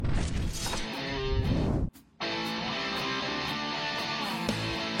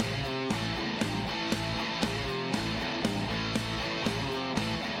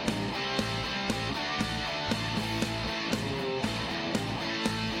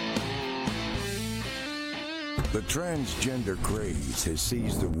The transgender craze has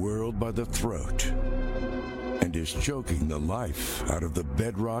seized the world by the throat and is choking the life out of the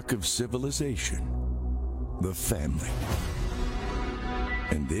bedrock of civilization, the family.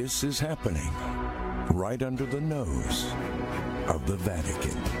 And this is happening right under the nose of the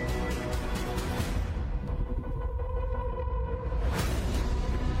Vatican.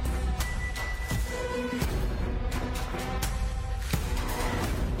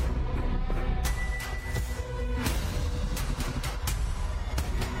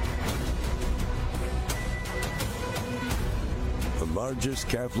 The largest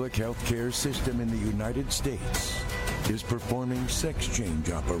Catholic healthcare system in the United States is performing sex change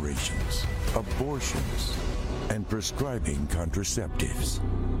operations, abortions, and prescribing contraceptives.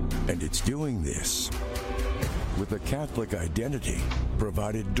 And it's doing this with a Catholic identity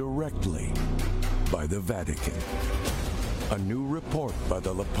provided directly by the Vatican. A new report by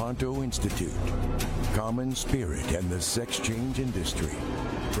the Lepanto Institute, Common Spirit and the Sex Change Industry,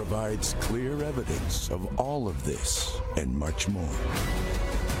 provides clear evidence of all of this and much more.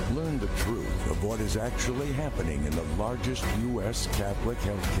 Learn the truth of what is actually happening in the largest U.S. Catholic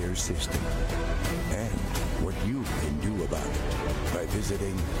healthcare system and what you can do about it by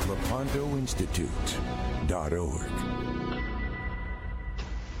visiting lepantoinstitute.org.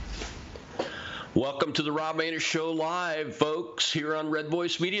 Welcome to the Rob Maness Show live, folks, here on Red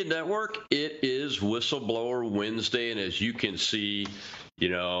Voice Media Network. It is Whistleblower Wednesday, and as you can see,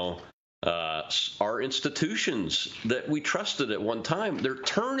 our institutions that we trusted at one time, they're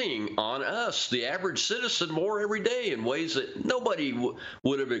turning on us, the average citizen, more every day in ways that nobody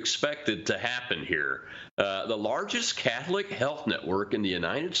would have expected to happen here. The largest Catholic health network in the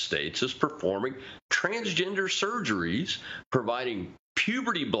United States is performing transgender surgeries, providing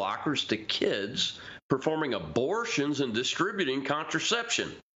puberty blockers to kids, performing abortions, and distributing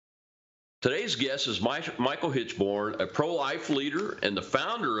contraception. Today's guest is Michael Hitchborn, a pro-life leader and the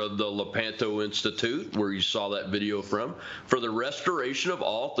founder of the Lepanto Institute, where you saw that video from, for the restoration of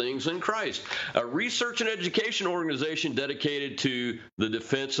all things in Christ, a research and education organization dedicated to the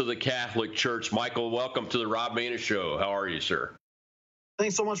defense of the Catholic Church. Michael, welcome to the Rob Maness Show. How are you, sir?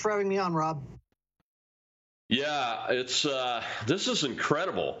 Thanks so much for having me on, Rob. Yeah, this is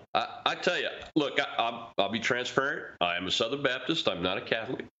incredible. I tell you, look, I'll be transparent. I am a Southern Baptist. I'm not a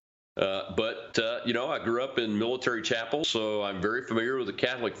Catholic. But I grew up in military chapels, so I'm very familiar with the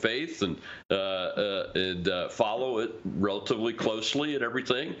Catholic faith and follow it relatively closely and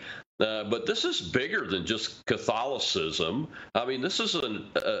everything. But this is bigger than just Catholicism. I mean, this is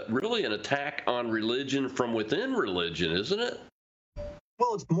really an attack on religion from within religion, isn't it?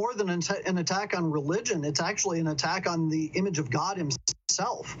 Well, it's more than an attack on religion. It's actually an attack on the image of God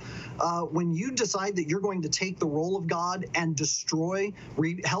himself. When you decide that you're going to take the role of God and destroy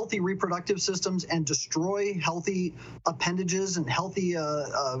healthy reproductive systems and destroy healthy appendages and healthy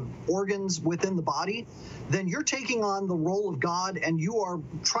organs within the body, then you're taking on the role of God and you are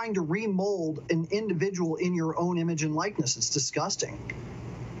trying to remold an individual in your own image and likeness. It's disgusting.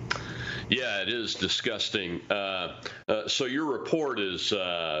 Yeah, it is disgusting. So your report is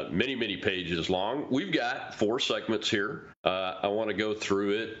many, many pages long. We've got 4 segments here. I want to go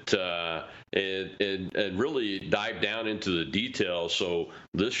through it and really dive down into the details. So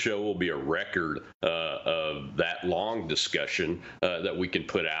this show will be a record of that long discussion that we can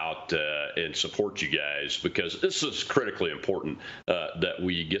put out and support you guys, because this is critically important that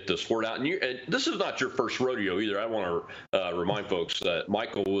we get this word out. And this is not your first rodeo either. I want to remind folks that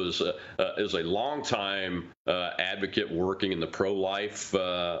Michael is a longtime advocate working in the pro-life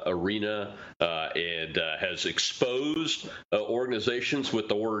arena and has exposed organizations with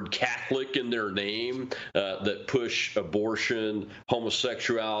the word Catholic in their name that push abortion,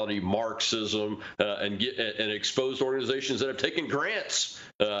 homosexuality, Marxism, and exposed organizations that have taken grants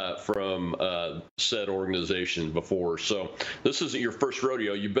from said organization before. So this isn't your first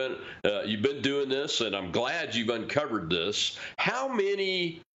rodeo. You've been doing this, and I'm glad you've uncovered this. How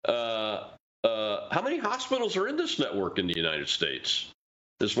many hospitals are in this network in the United States?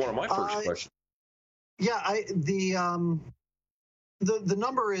 This is one of my first questions. Yeah, the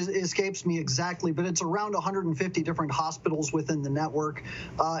number escapes me exactly, but it's around 150 different hospitals within the network,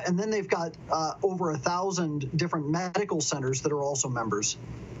 and then they've got over 1,000 different medical centers that are also members.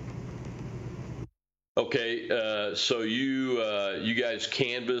 Okay, so you guys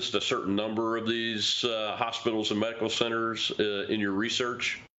canvassed a certain number of these hospitals and medical centers in your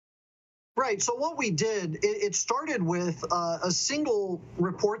research? Right. So what we did, it started with a single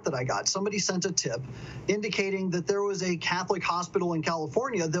report that I got. Somebody sent a tip indicating that there was a Catholic hospital in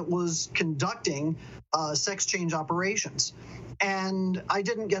California that was conducting sex change operations. And I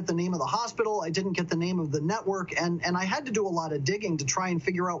didn't get the name of the hospital. I didn't get the name of the network. And I had to do a lot of digging to try and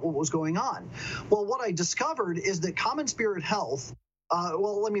figure out what was going on. Well, what I discovered is that Common Spirit Health,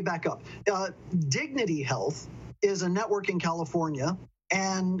 well, let me back up. Dignity Health is a network in California,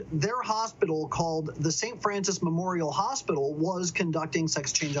 and their hospital, called the St. Francis Memorial Hospital, was conducting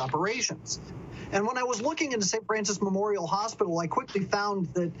sex change operations. And when I was looking into St. Francis Memorial Hospital, I quickly found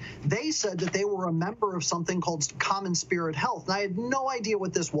that they said that they were a member of something called Common Spirit Health, and I had no idea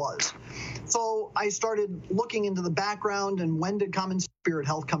what this was. So I started looking into the background, and when did Common Spirit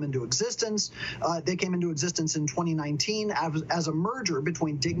Health come into existence? They came into existence in 2019 as a merger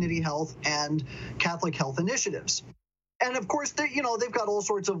between Dignity Health and Catholic Health Initiatives. And of course, they've got all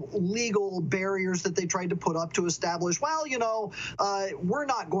sorts of legal barriers that they tried to put up to establish, well, we're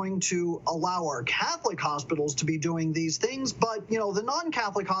not going to allow our Catholic hospitals to be doing these things, but, the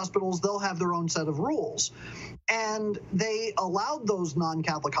non-Catholic hospitals, they'll have their own set of rules. And they allowed those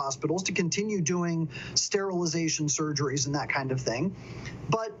non-Catholic hospitals to continue doing sterilization surgeries and that kind of thing.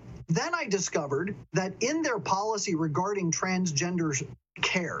 But then I discovered that in their policy regarding transgender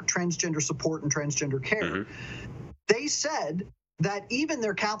care, transgender support and transgender care, they said that even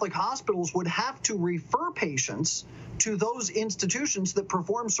their Catholic hospitals would have to refer patients to those institutions that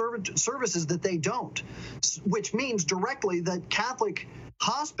perform services that they don't, which means directly that Catholic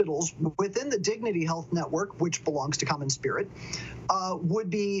hospitals within the Dignity Health Network, which belongs to Common Spirit, would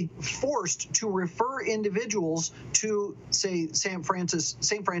be forced to refer individuals to, say, St.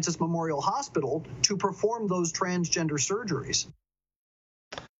 Francis Memorial Hospital to perform those transgender surgeries.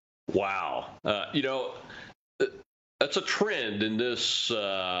 Wow. That's a trend in this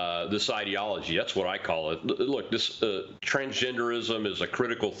ideology. That's what I call it. Look, this transgenderism is a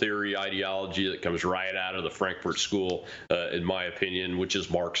critical theory ideology that comes right out of the Frankfurt School, in my opinion, which is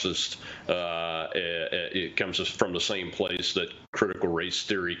Marxist. It comes from the same place that critical race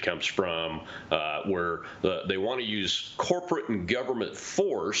theory comes from, where they want to use corporate and government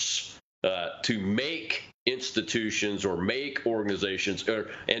force to make institutions or make organizations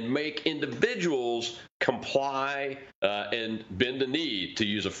and make individuals comply and bend the knee, to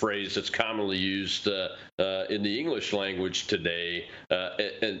use a phrase that's commonly used in the English language today.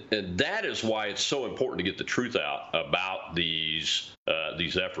 And that is why it's so important to get the truth out about these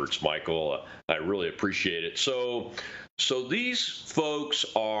efforts, Michael. I really appreciate it. So these folks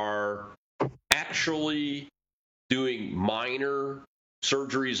are actually doing minor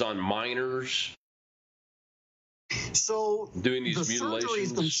surgeries on minors. So doing these the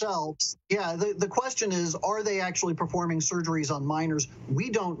mutilations surgeries themselves, the question is, are they actually performing surgeries on minors? We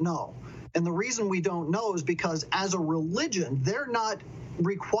don't know. And the reason we don't know is because as a religion, they're not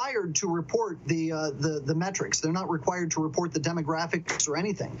required to report the metrics. They're not required to report the demographics or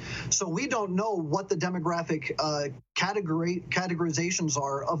anything. So we don't know what the demographic categorizations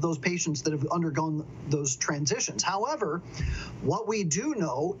are of those patients that have undergone those transitions. However, what we do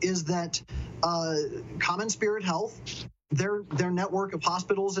know is that Common Spirit Health, their network of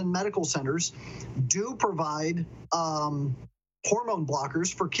hospitals and medical centers, do provide hormone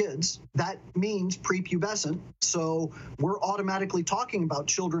blockers for kids. That means prepubescent. So we're automatically talking about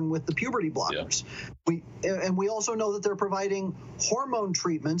children with the puberty blockers. Yeah. We also know that they're providing hormone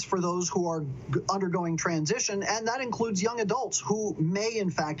treatments for those who are undergoing transition, and that includes young adults who may in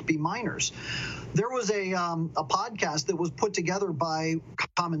fact be minors. There was a podcast that was put together by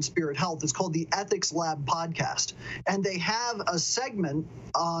Common Spirit Health. It's called the Ethics Lab Podcast. And they have a segment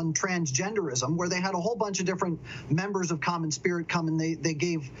on transgenderism where they had a whole bunch of different members of Common Spirit come, and they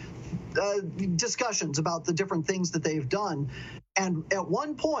gave discussions about the different things that they've done. And at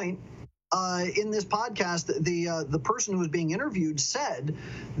one point in this podcast, the person who was being interviewed said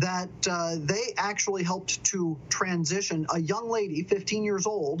that they actually helped to transition a young lady, 15 years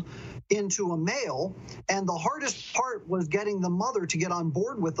old, into a male, and the hardest part was getting the mother to get on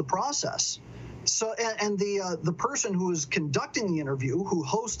board with the process. So, and the person who is conducting the interview, who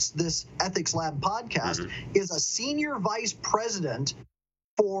hosts this Ethics Lab podcast, is a senior vice president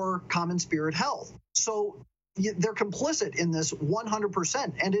for Common Spirit Health. So they're complicit in this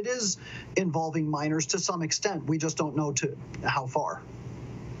 100%, and it is involving minors to some extent. We just don't know to how far.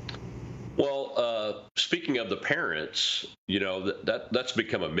 Well, speaking of the parents, that's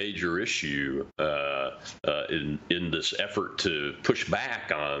become a major issue in this effort to push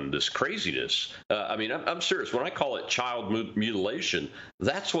back on this craziness. I'm serious. When I call it child mutilation,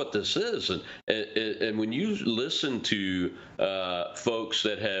 that's what this is. And when you listen to folks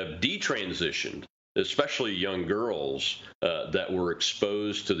that have detransitioned, especially young girls that were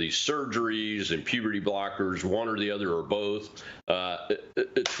exposed to these surgeries and puberty blockers, one or the other or both,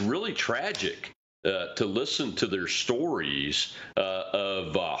 it's really tragic to listen to their stories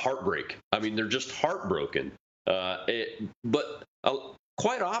of heartbreak. I mean, they're just heartbroken. But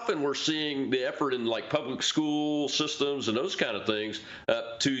quite often we're seeing the effort in like public school systems and those kind of things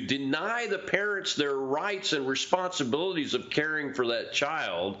to deny the parents their rights and responsibilities of caring for that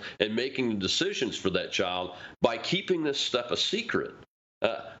child and making the decisions for that child by keeping this stuff a secret.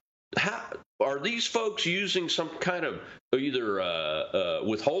 How are these folks using some kind of either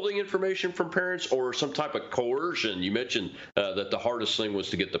withholding information from parents or some type of coercion? You mentioned that the hardest thing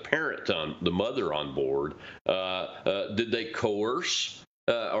was to get the mother on board. Did they coerce?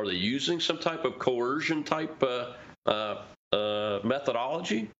 Are they using some type of coercion type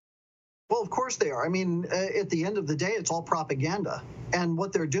methodology? Well, of course they are. I mean, at the end of the day, it's all propaganda. And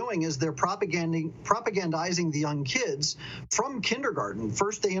what they're doing is they're propagandizing the young kids from kindergarten.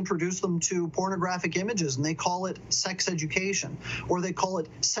 First, they introduce them to pornographic images, and they call it sex education, or they call it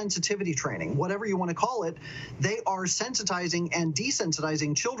sensitivity training. Whatever you want to call it, they are sensitizing and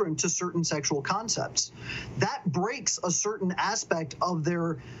desensitizing children to certain sexual concepts. That breaks a certain aspect of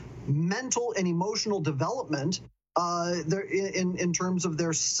their mental and emotional development in terms of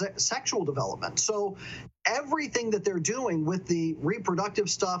their sexual development. So everything that they're doing with the reproductive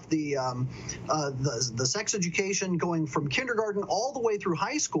stuff, the sex education going from kindergarten all the way through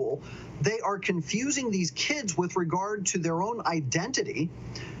high school, they are confusing these kids with regard to their own identity.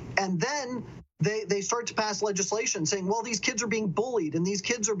 And then they start to pass legislation saying, well, these kids are being bullied and these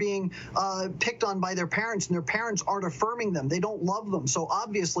kids are being picked on by their parents, and their parents aren't affirming them. They don't love them. So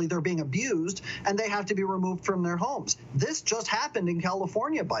obviously they're being abused and they have to be removed from their homes. This just happened in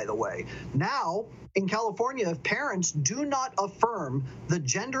California, by the way. Now, in California, if parents do not affirm the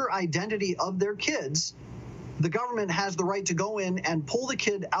gender identity of their kids, the government has the right to go in and pull the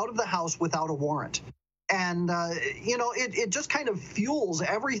kid out of the house without a warrant. And, it just kind of fuels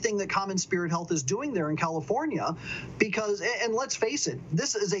everything that Common Spirit Health is doing there in California because, and let's face it,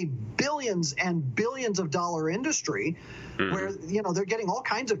 this is a billions and billions of dollar industry where, they're getting all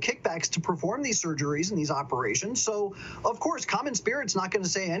kinds of kickbacks to perform these surgeries and these operations. So, of course, Common Spirit's not going to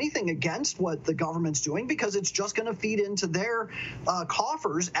say anything against what the government's doing because it's just going to feed into their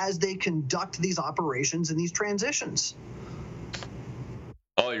coffers as they conduct these operations and these transitions.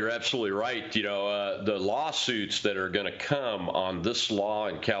 Oh, you're absolutely right. The lawsuits that are going to come on this law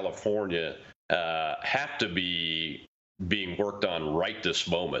in California have to be being worked on right this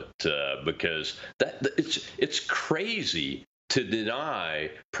moment because it's crazy to deny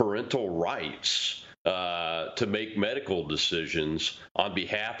parental rights to make medical decisions on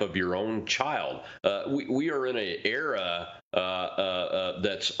behalf of your own child. We are in an era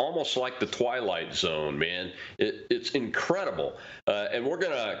that's almost like the Twilight Zone, man. It's incredible. And we're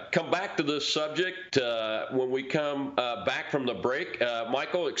going to come back to this subject when we come back from the break.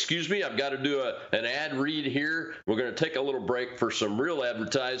 Michael, excuse me, I've got to do an ad read here. We're going to take a little break for some real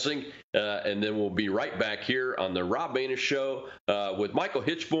advertising, and then we'll be right back here on the Rob Maness Show with Michael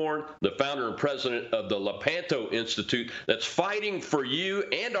Hitchborn, the founder and president of the Lepanto Institute that's fighting for you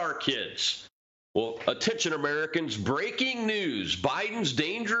and our kids. Well, attention Americans, breaking news. Biden's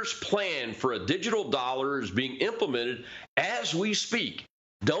dangerous plan for a digital dollar is being implemented as we speak.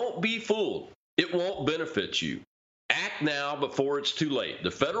 Don't be fooled. It won't benefit you. Act now before it's too late.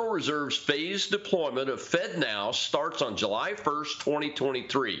 The Federal Reserve's phased deployment of FedNow starts on July 1st,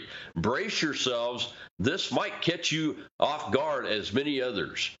 2023. Brace yourselves. This might catch you off guard as many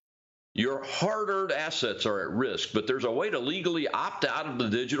others. Your hard-earned assets are at risk, but there's a way to legally opt out of the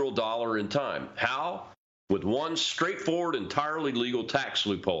digital dollar in time. How? With one straightforward, entirely legal tax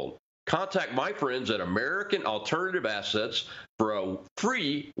loophole. Contact my friends at American Alternative Assets for a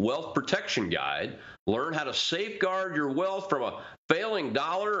free wealth protection guide. Learn how to safeguard your wealth from a failing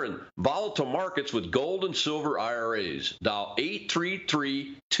dollar and volatile markets with gold and silver IRAs. Dial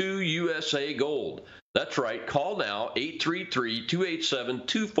 833-2USA-GOLD. That's right. Call now,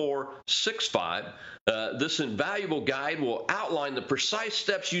 833-287-2465. This invaluable guide will outline the precise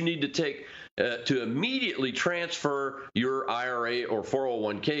steps you need to take to immediately transfer your IRA or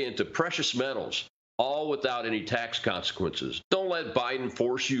 401k into precious metals, all without any tax consequences. Don't let Biden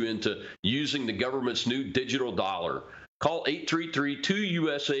force you into using the government's new digital dollar. Call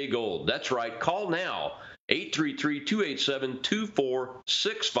 833-2USA-GOLD. That's right. Call now,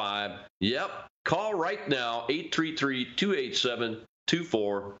 833-287-2465. Yep. Call right now,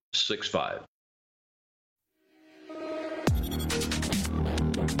 833-287-2465.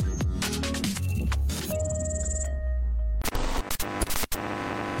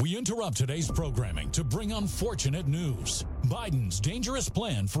 We interrupt today's programming to bring unfortunate news. Biden's dangerous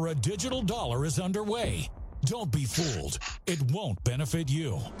plan for a digital dollar is underway. Don't be fooled. It won't benefit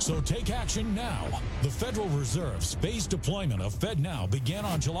you. So take action now. The Federal Reserve's phased deployment of FedNow began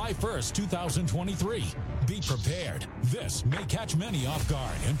on July 1st, 2023. Be prepared. This may catch many off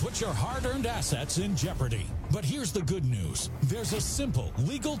guard and put your hard-earned assets in jeopardy. But here's the good news. There's a simple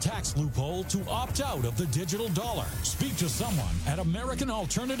legal tax loophole to opt out of the digital dollar. Speak to someone at American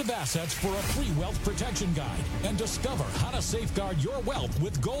Alternative Assets for a free wealth protection guide and discover how to safeguard your wealth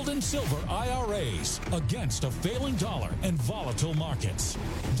with gold and silver IRAs against a failing dollar and volatile markets.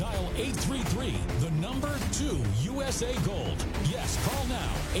 Dial 833, the number 2 USA Gold. Yes, call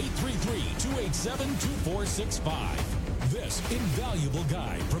now, 833-287-2465. This invaluable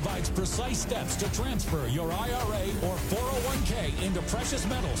guide provides precise steps to transfer your IRA or 401k into precious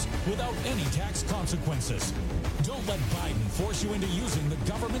metals without any tax consequences. Don't let Biden force you into using the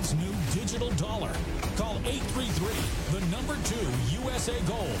government's new digital dollar. Call 833, the number 2 USA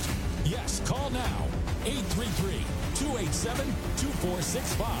Gold. Yes, call now,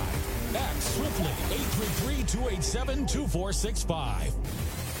 833-287-2465. Act swiftly, 833-287-2465.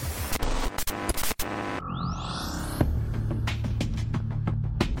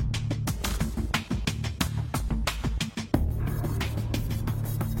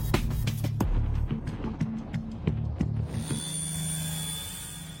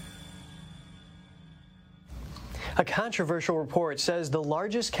 A controversial report says the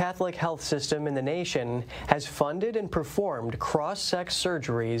largest Catholic health system in the nation has funded and performed cross-sex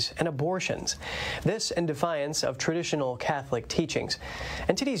surgeries and abortions. This in defiance of traditional Catholic teachings.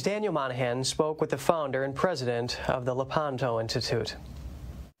 NTD's Daniel Monahan spoke with the founder and president of the Lepanto Institute.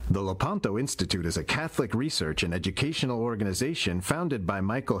 The Lepanto Institute is a Catholic research and educational organization founded by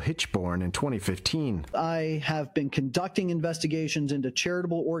Michael Hitchborn in 2015. I have been conducting investigations into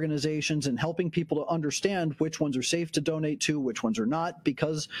charitable organizations and helping people to understand which ones are safe to donate to, which ones are not,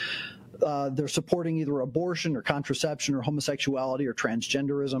 because they're supporting either abortion or contraception or homosexuality or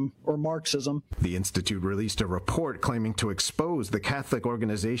transgenderism or Marxism. The Institute released a report claiming to expose the Catholic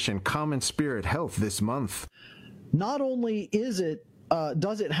organization Common Spirit Health this month. Not only does it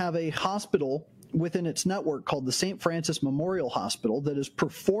have a hospital within its network called the St. Francis Memorial Hospital that is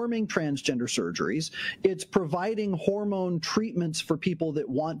performing transgender surgeries, it's providing hormone treatments for people that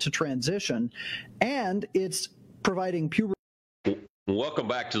want to transition, and it's providing puberty. Welcome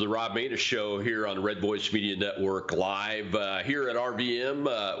back to the Rob Maness Show here on the Red Voice Media Network live here at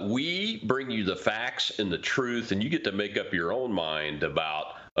RVM. We bring you the facts and the truth, and you get to make up your own mind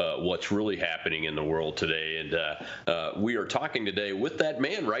about what's really happening in the world today. And we are talking today with that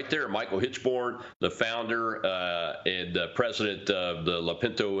man right there, Michael Hitchborn, the founder and president of the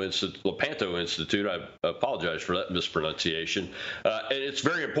Lepanto Institute. I apologize for that mispronunciation. And it's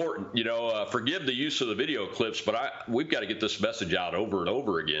very important, forgive the use of the video clips, but we've got to get this message out over and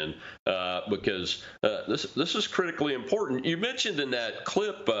over again because this is critically important. You mentioned in that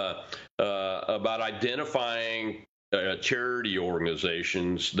clip about identifying charity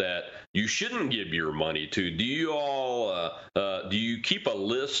organizations that you shouldn't give your money to. Do you all do you keep a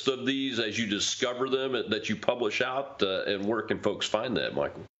list of these as you discover them that you publish out? And where can folks find that,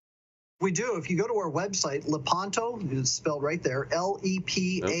 Michael? We do. If you go to our website, Lepanto, it's spelled right there,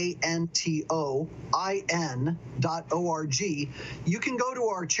 LEPANTOIN.org, you can go to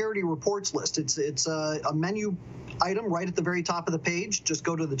our charity reports list. It's a menu item right at the very top of the page. Just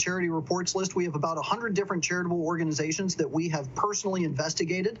go to the charity reports list. We have about 100 different charitable organizations that we have personally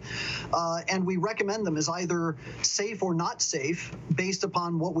investigated, and we recommend them as either safe or not safe based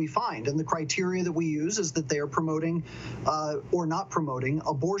upon what we find. And the criteria that we use is that they are promoting or not promoting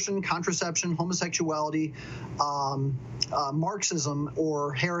abortion, contraception, homosexuality, Marxism,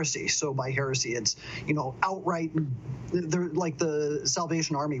 or heresy. So by heresy, it's, outright, they're like the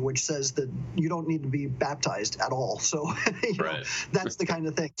Salvation Army, which says that you don't need to be baptized at all. So right. That's the kind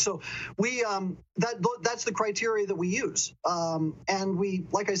of thing. So we that's the criteria that we use. And we,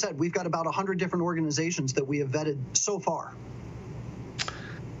 like I said, we've got about 100 different organizations that we have vetted so far.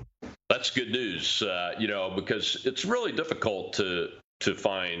 That's good news, because it's really difficult to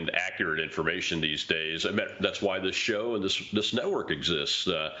find accurate information these days. I mean, that's why this show and this network exists.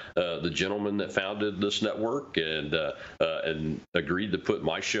 The gentleman that founded this network and agreed to put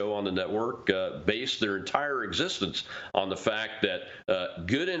my show on the network based their entire existence on the fact that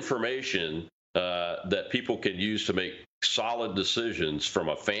good information that people can use to make solid decisions from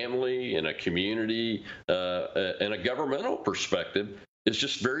a family and a community and a governmental perspective is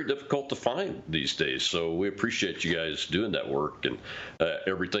just very difficult to find these days. So we appreciate you guys doing that work and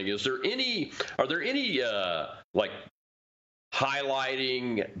everything. Are there any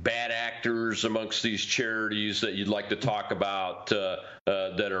highlighting bad actors amongst these charities that you'd like to talk about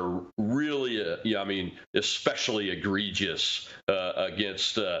that are really, especially egregious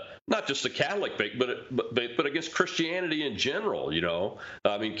against not just the Catholic faith, but against Christianity in general?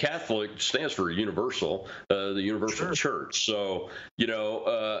 Catholic stands for universal, the universal church. So,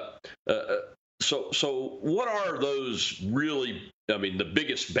 so what are those really? The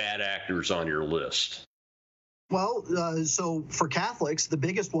biggest bad actors on your list? Well, so for Catholics, the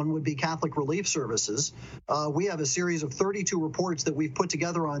biggest one would be Catholic Relief Services. We have a series of 32 reports that we've put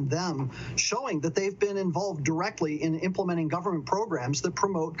together on them showing that they've been involved directly in implementing government programs that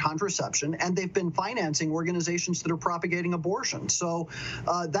promote contraception, and they've been financing organizations that are propagating abortion. So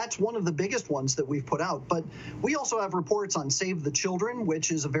that's one of the biggest ones that we've put out. But we also have reports on Save the Children,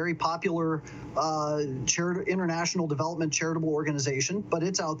 which is a very popular international development charitable organization, but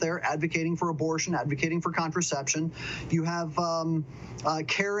it's out there advocating for abortion, advocating for contraception. You have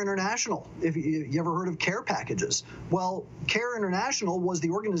CARE International. If you ever heard of CARE packages? Well, CARE International was the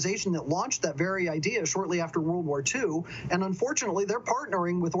organization that launched that very idea shortly after World War II, and unfortunately, they're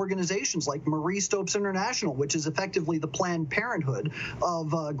partnering with organizations like Marie Stopes International, which is effectively the Planned Parenthood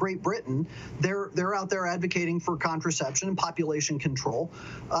of Great Britain. They're out there advocating for contraception and population control.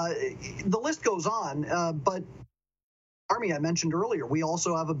 The list goes on, but Army, I mentioned earlier, we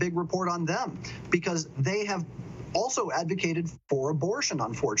also have a big report on them because they have also advocated for abortion,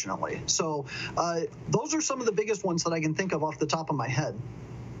 unfortunately. So those are some of the biggest ones that I can think of off the top of my head.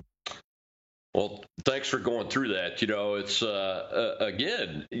 Well, thanks for going through that. It's,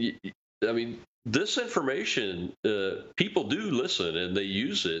 again, this information, people do listen and they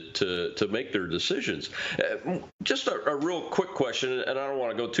use it to make their decisions. Just a real quick question, and I don't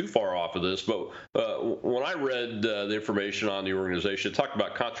want to go too far off of this, but when I read the information on the organization, it talked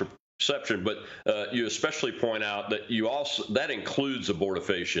about contraception, but you especially point out that that includes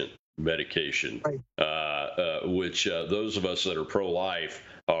abortifacient medication, right. Which those of us that are pro-life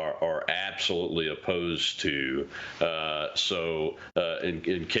are absolutely opposed to. So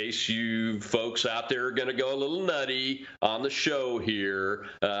in case you folks out there are going to go a little nutty on the show here,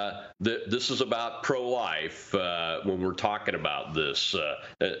 this is about pro-life when we're talking about this.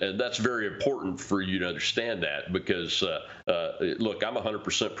 And that's very important for you to understand that because, look, I'm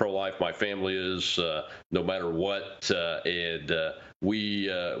 100% pro-life. My family is, no matter what, and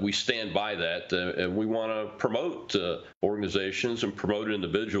we stand by that, and we want to promote organizations and promote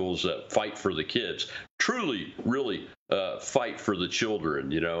individuals that fight for the kids. Truly, really fight for the children.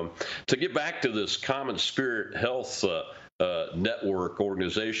 To get back to this Common Spirit Health network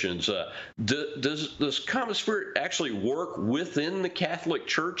organizations, does Common Spirit actually work within the Catholic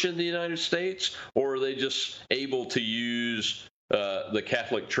Church in the United States, or are they just able to use the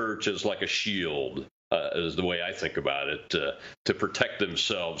Catholic Church as like a shield? Is the way I think about it, to protect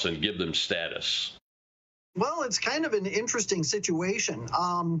themselves and give them status? Well, it's kind of an interesting situation.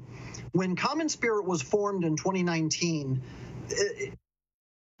 When Common Spirit was formed in 2019,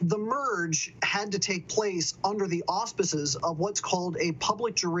 the merge had to take place under the auspices of what's called a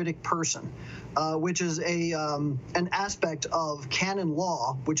public juridic person, which is an aspect of canon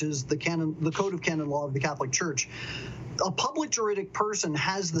law, which is the code of canon law of the Catholic Church. A public juridic person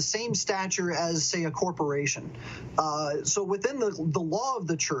has the same stature as, say, a corporation. So within the law of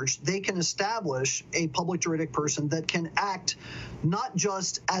the church, they can establish a public juridic person that can act not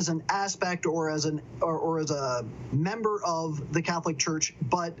just as an aspect or as a member of the Catholic Church,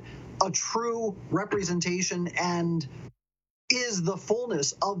 but a true representation and is the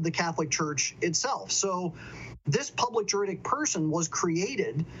fullness of the Catholic Church itself. So this public juridic person was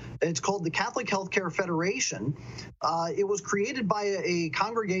created. It's called the Catholic Healthcare Federation. It was created by a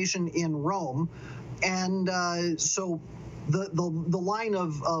congregation in Rome, and so the line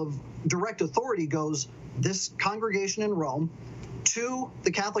of direct authority goes this congregation in Rome to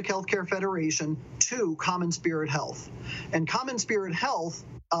the Catholic Healthcare Federation to Common Spirit Health, and Common Spirit Health,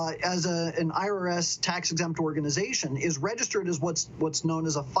 as an IRS tax-exempt organization, is registered as what's known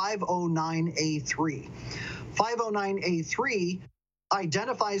as a 509A3. 509A3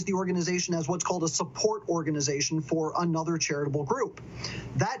 identifies the organization as what's called a support organization for another charitable group.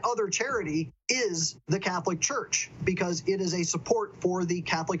 That other charity is the Catholic Church because it is a support for the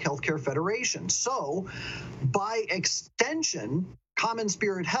Catholic Healthcare Federation. So, by extension, Common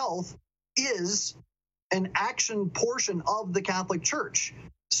Spirit Health is an action portion of the Catholic Church.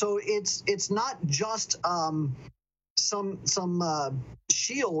 So it's not just some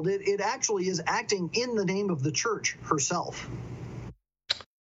shield. It actually is acting in the name of the church herself.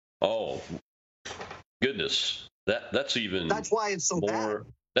 Oh, goodness. That's even that's why it's so more bad.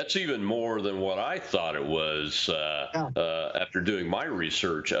 That's even more than what I thought it was after doing my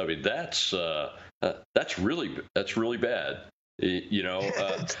research. I mean, that's really bad. You know.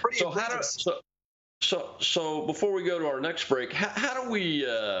 It's pretty So egregious. so before we go to our next break, how do we?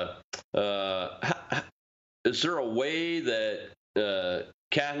 Is there a way that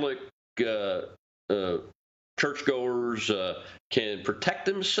Catholic churchgoers can protect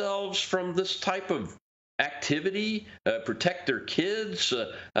themselves from this type of activity, protect their kids?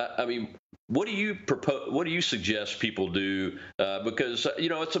 I mean, what do you propose? What do you suggest people do? Because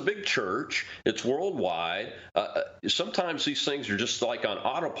it's a big church, it's worldwide. Sometimes these things are just like on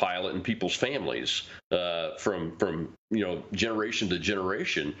autopilot in people's families, from generation to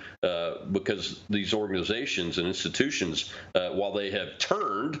generation, because these organizations and institutions, while they have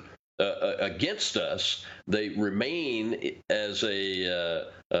turned against us, they remain as a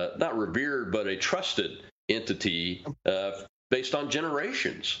not revered but a trusted entity based on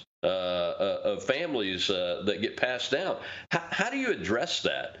generations of families that get passed down. How do you address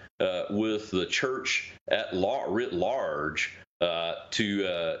that with the church at writ large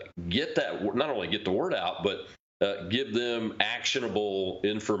to get that, not only get the word out, but give them actionable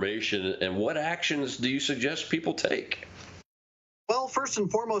information? And what actions do you suggest people take? Well, first and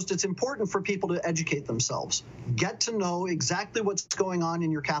foremost, it's important for people to educate themselves. Get to know exactly what's going on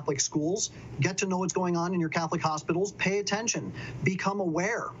in your Catholic schools. Get to know what's going on in your Catholic hospitals. Pay attention. Become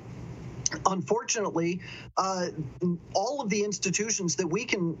aware. Unfortunately, all of the institutions that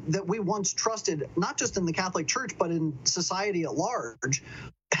we once trusted, not just in the Catholic Church, but in society at large,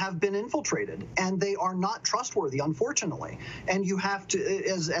 have been infiltrated, and they are not trustworthy, unfortunately. And you have to,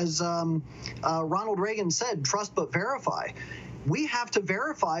 as Ronald Reagan said, trust but verify. We have to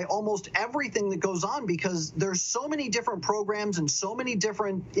verify almost everything that goes on, because there's so many different programs and so many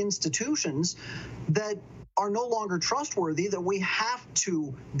different institutions that are no longer trustworthy, that we have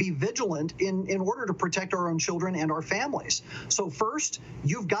to be vigilant in order to protect our own children and our families. So first,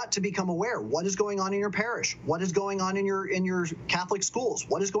 you've got to become aware. What is going on in your parish? What is going on in your Catholic schools?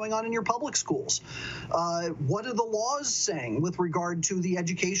 What is going on in your public schools? What are the laws saying with regard to the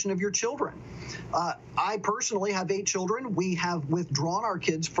education of your children? I personally have 8 children. We have withdrawn our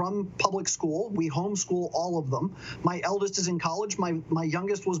kids from public school. We homeschool all of them. My eldest is in college. My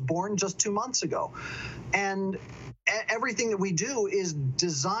youngest was born just 2 months ago. And everything that we do is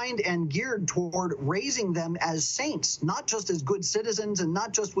designed and geared toward raising them as saints, not just as good citizens, and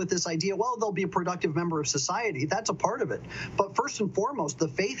not just with this idea, well, they'll be a productive member of society. That's a part of it. But first and foremost, the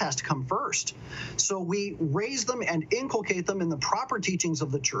faith has to come first. So we raise them and inculcate them in the proper teachings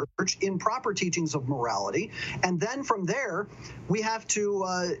of the church, in proper teachings of morality. And then from there, we have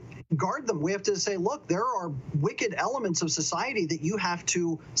to guard them. We have to say, look, there are wicked elements of society that you have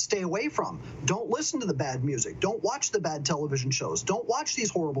to stay away from. Don't listen to the bad music. Don't watch the bad television shows. Don't watch these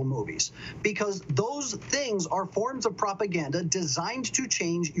horrible movies, because those things are forms of propaganda designed to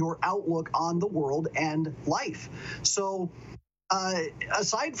change your outlook on the world and life. So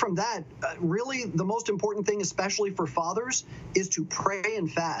aside from that, really the most important thing, especially for fathers, is to pray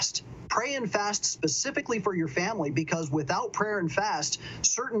and fast. Pray and fast specifically for your family, because without prayer and fast,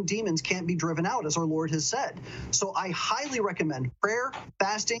 certain demons can't be driven out, as our Lord has said. So I highly recommend prayer,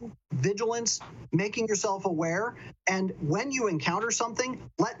 fasting, vigilance, making yourself aware. And when you encounter something,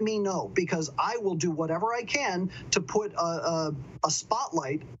 let me know, because I will do whatever I can to put a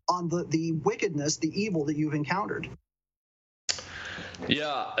spotlight on the wickedness, the evil that you've encountered.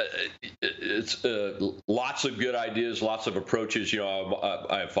 Yeah, it's lots of good ideas, lots of approaches.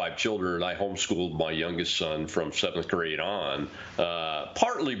 I have 5 children, and I homeschooled my youngest son from 7th grade on,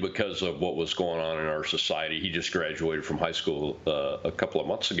 partly because of what was going on in our society. He just graduated from high school a couple of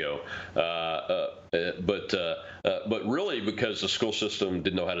months ago, but really because the school system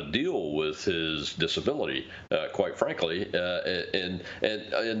didn't know how to deal with his disability, quite frankly, and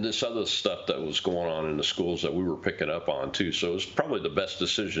this other stuff that was going on in the schools that we were picking up on too. So it was probably the best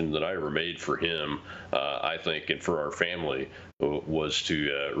decision that I ever made for him, I think, and for our family, was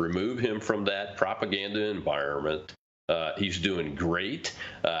to remove him from that propaganda environment. He's doing great.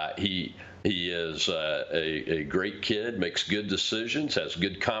 He is a great kid, makes good decisions, has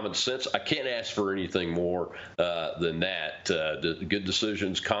good common sense. I can't ask for anything more than that. Good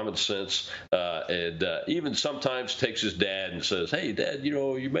decisions, common sense, and even sometimes takes his dad and says, hey, Dad,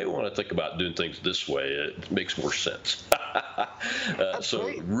 you may want to think about doing things this way. It makes more sense.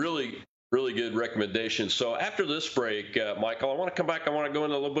 So great. Really good recommendation. So after this break, Michael, I want to come back. I want to go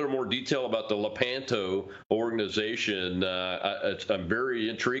into a little bit more detail about the Lepanto organization. I'm very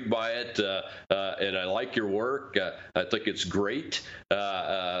intrigued by it, and I like your work. I think it's great,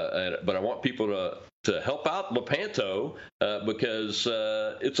 but I want people help out Lepanto because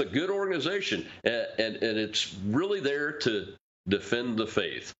it's a good organization and it's really there to defend the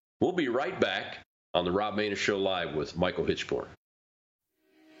faith. We'll be right back on the Rob Maness Show Live with Michael Hitchborn.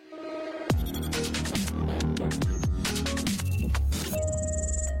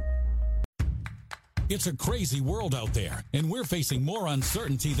 It's a crazy world out there, and we're facing more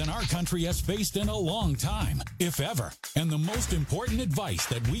uncertainty than our country has faced in a long time, if ever. And the most important advice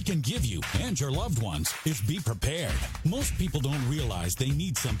that we can give you and your loved ones is be prepared. Most people don't realize they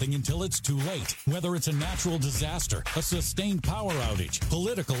need something until it's too late, whether it's a natural disaster, a sustained power outage,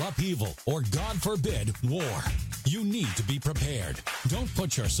 political upheaval, or God forbid, war. You need to be prepared. Don't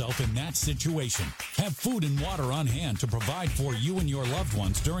put yourself in that situation. Have food and water on hand to provide for you and your loved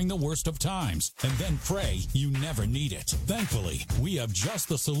ones during the worst of times, and then pray you never need it. Thankfully, we have just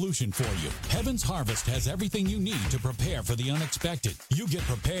the solution for you. Heaven's Harvest has everything you need to prepare for the unexpected. You get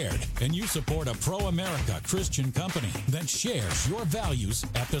prepared, and you support a pro-America Christian company that shares your values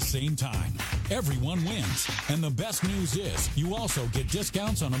at the same time. Everyone wins. And the best news is you also get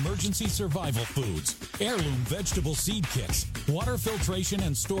discounts on emergency survival foods, heirloom vegetable seed kits, water filtration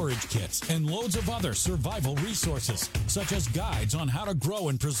and storage kits, and loads of other survival resources, such as guides on how to grow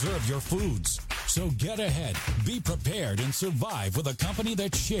and preserve your foods. So get ahead, be prepared, and survive with a company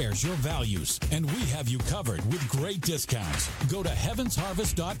that shares your values. And we have you covered with great discounts. Go to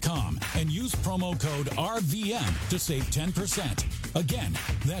heavensharvest.com and use promo code RVM to save 10%. Again,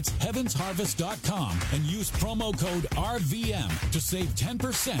 that's heavensharvest.com and use promo code RVM to save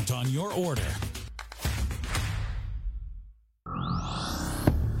 10% on your order.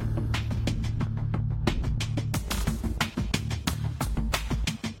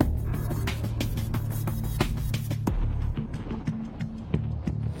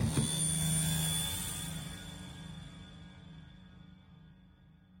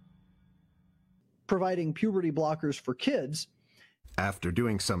 Providing puberty blockers for kids. After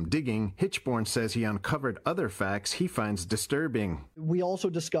doing some digging, Hitchborn says he uncovered other facts he finds disturbing. We also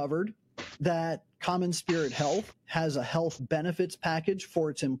discovered that Common Spirit Health has a health benefits package for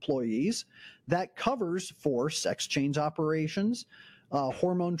its employees that covers for sex change operations,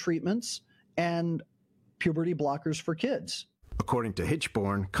 hormone treatments, and puberty blockers for kids. According to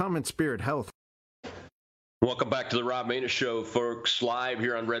Hitchborn, Common Spirit Health. Welcome back to the Rob Maness Show, folks. Live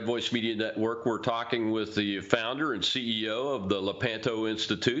here on Red Voice Media Network. We're talking with the founder and CEO of the Lepanto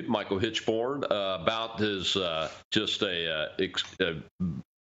Institute, Michael Hitchborn, about his just a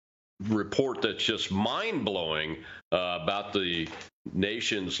report that's just mind-blowing about the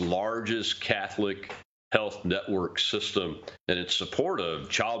nation's largest Catholic health network system and its support of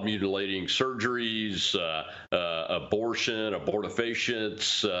child mutilating surgeries, abortion,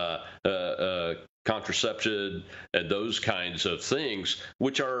 abortifacients, contraception, and those kinds of things,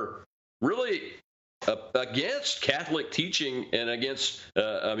 which are really against Catholic teaching and against,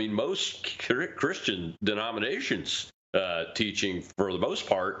 most Christian denominations teaching for the most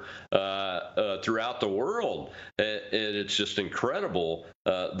part throughout the world. And it's just incredible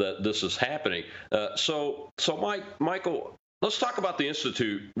that this is happening. So Michael, let's talk about the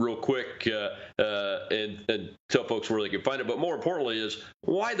Institute real quick and tell folks where they can find it. But more importantly is,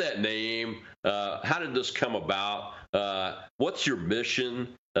 why that name? How did this come about? What's your mission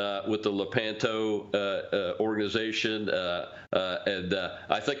with the Lepanto organization? And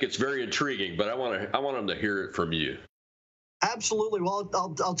I think it's very intriguing, but I want them to hear it from you. Absolutely. Well,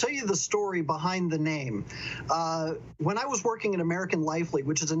 I'll tell you the story behind the name. When I was working at American Life League,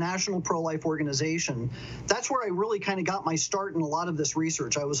 which is a national pro-life organization, that's where I really kind of got my start in a lot of this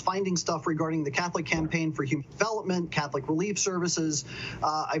research. I was finding stuff regarding the Catholic Campaign for Human Development, Catholic Relief Services.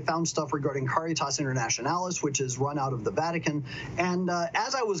 I found stuff regarding Caritas Internationalis, which is run out of the Vatican. And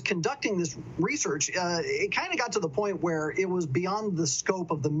as I was conducting this research, it kind of got to the point where it was beyond the scope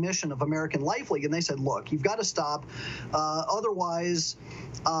of the mission of American Life League. And they said, look, you've got to stop. Otherwise,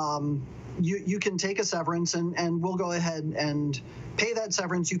 you can take a severance and we'll go ahead and pay that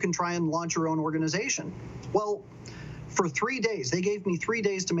severance. You can try and launch your own organization. Well, for 3 days, they gave me 3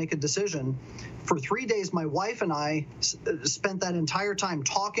 days to make a decision. For 3 days, my wife and I spent that entire time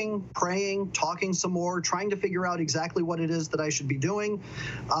talking, praying, talking some more, trying to figure out exactly what it is that I should be doing.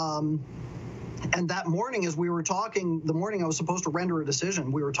 And that morning, as we were talking, the morning I was supposed to render a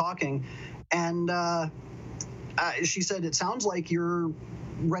decision, we were talking, and she said, it sounds like you're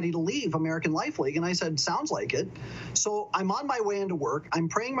ready to leave American Life League. And I said, sounds like it. So I'm on my way into work. I'm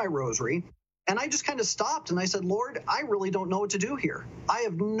praying my rosary. And I just kind of stopped and I said, Lord, I really don't know what to do here. I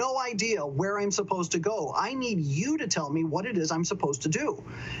have no idea where I'm supposed to go. I need you to tell me what it is I'm supposed to do.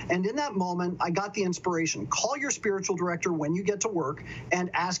 And in that moment, I got the inspiration. Call your spiritual director when you get to work and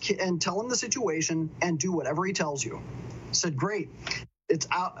ask and tell him the situation and do whatever he tells you. I said, great. It's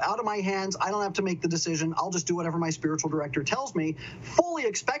out of my hands. I don't have to make the decision. I'll just do whatever my spiritual director tells me, fully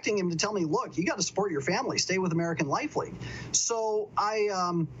expecting him to tell me, look, you got to support your family. Stay with American Life League. So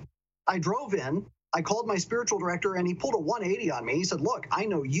I drove in, I called my spiritual director, and he pulled a 180 on me. He said, look, I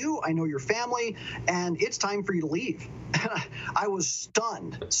know you, I know your family, and it's time for you to leave. I was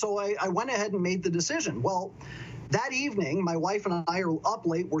stunned. So I went ahead and made the decision. Well, that evening, my wife and I are up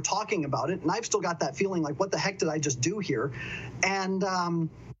late. We're talking about it, and I've still got that feeling like, what the heck did I just do here? And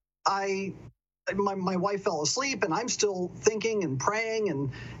my wife fell asleep, and I'm still thinking and praying.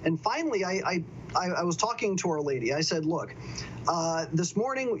 And finally, I was talking to Our Lady. I said, look, this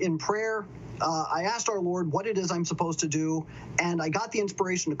morning in prayer, I asked our Lord what it is I'm supposed to do, and I got the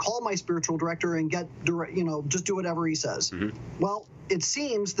inspiration to call my spiritual director and just do whatever he says. Mm-hmm. Well, it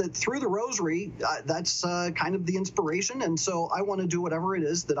seems that through the rosary, that's kind of the inspiration, and so I want to do whatever it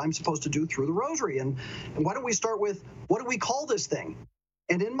is that I'm supposed to do through the rosary. And why don't we start with, what do we call this thing?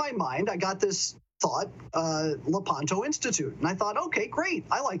 And in my mind, I got this thought, Lepanto Institute. And I thought, okay, great.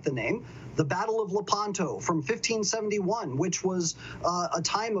 I like the name. The Battle of Lepanto from 1571, which was a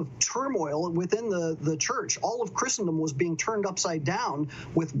time of turmoil within the church. All of Christendom was being turned upside down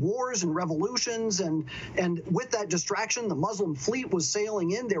with wars and revolutions. And with that distraction, the Muslim fleet was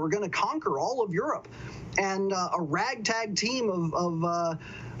sailing in. They were going to conquer all of Europe. And a ragtag team of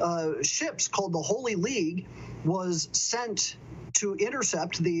ships called the Holy League was sent to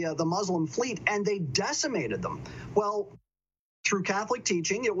intercept the Muslim fleet, and they decimated them. Well, through Catholic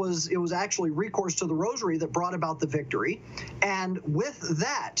teaching, it was actually recourse to the rosary that brought about the victory, and with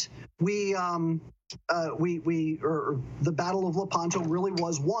that, the Battle of Lepanto really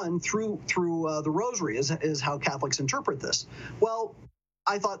was won through the rosary, is how Catholics interpret this. Well,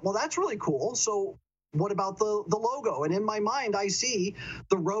 I thought, well, that's really cool. So what about the logo? And in my mind, I see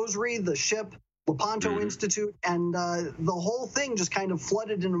the rosary, the ship, Lepanto Institute, and the whole thing just kind of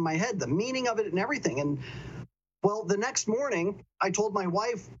flooded into my head, the meaning of it and everything. And well, the next morning, I told my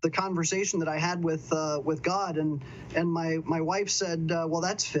wife the conversation that I had with God, and my wife said, well,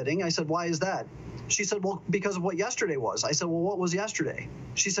 that's fitting. I said, why is that? She said, well, because of what yesterday was. I said, well, what was yesterday?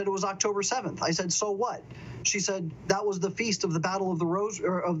 She said, it was October 7th. I said, so what? She said, that was the feast of the Battle of the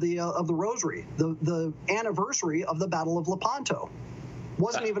Rosary, the anniversary of the Battle of Lepanto.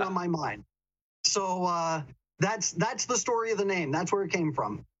 Wasn't even on my mind. So that's the story of the name. That's where it came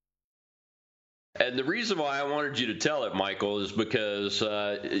from. And the reason why I wanted you to tell it, Michael, is because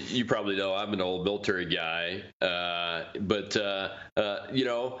you probably know I'm an old military guy, but the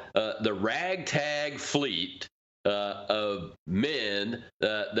ragtag fleet of men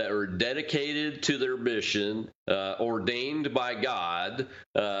that are dedicated to their mission, ordained by God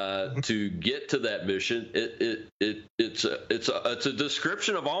to get to that mission. It's a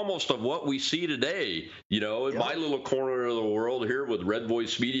description of almost of what we see today. In my little corner of the world here with Red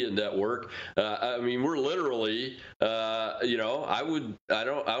Voice Media Network. I mean, we're literally, I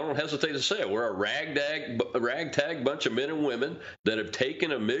don't hesitate to say it. We're a ragtag bunch of men and women that have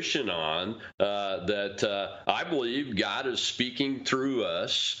taken a mission on that I believe God is speaking through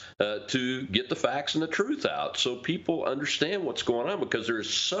us to get the facts and the truth out, so people understand what's going on, because there is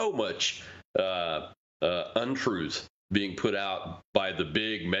so much untruth being put out by the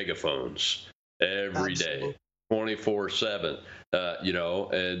big megaphones every day, 24/7.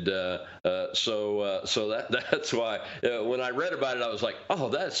 So that's why when I read about it, I was like, oh,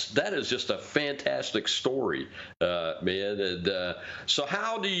 that is just a fantastic story, man. And so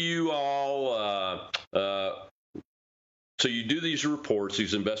how do you all? So you do these reports,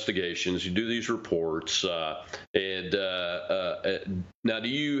 these investigations, you do these reports, and now do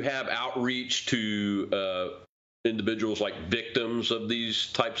you have outreach to individuals like victims of these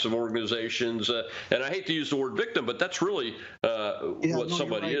types of organizations? And I hate to use the word victim, but that's really what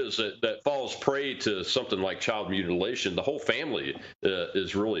somebody is that falls prey to something like child mutilation. The whole family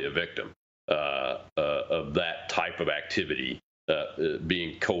is really a victim of that type of activity.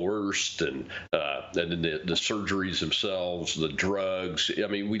 Being coerced, and then the surgeries themselves, the drugs. I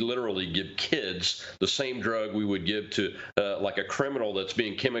mean, we literally give kids the same drug we would give to like a criminal that's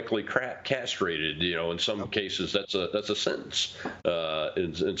being chemically castrated. In some cases, that's a sentence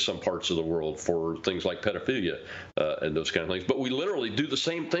in some parts of the world for things like pedophilia and those kind of things. But we literally do the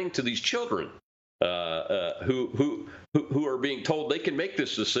same thing to these children. Who are being told they can make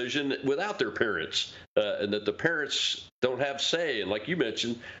this decision without their parents, and that the parents don't have say. And like you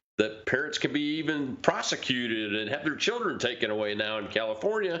mentioned, that parents can be even prosecuted and have their children taken away now in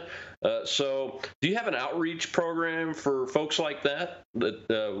California. So do you have an outreach program for folks like that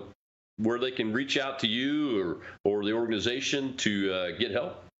where they can reach out to you or the organization to get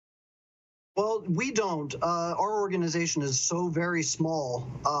help? Well, we don't. Our organization is so very small.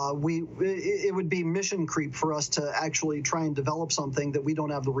 It would be mission creep for us to actually try and develop something that we don't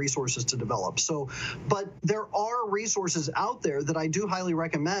have the resources to develop. So, but there are resources out there that I do highly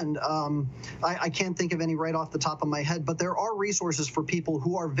recommend. I can't think of any right off the top of my head, but there are resources for people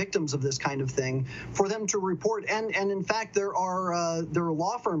who are victims of this kind of thing for them to report. And in fact, there are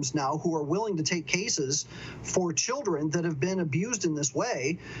law firms now who are willing to take cases for children that have been abused in this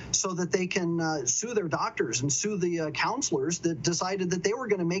way, so that they can sue their doctors and sue the counselors that decided that they were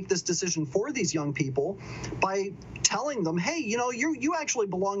going to make this decision for these young people by telling them, hey, you actually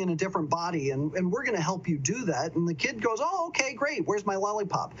belong in a different body, and we're going to help you do that. And the kid goes, oh, okay, great. Where's my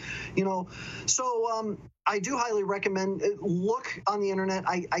lollipop? So I do highly recommend look on the internet.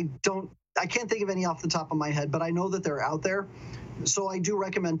 I can't think of any off the top of my head, but I know that they're out there. So I do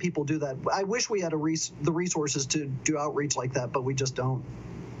recommend people do that. I wish we had the resources to do outreach like that, but we just don't.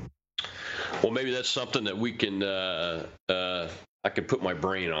 Well, maybe that's something that we can, I can put my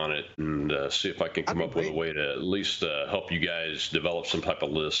brain on it and see if I can come up with a way to at least help you guys develop some type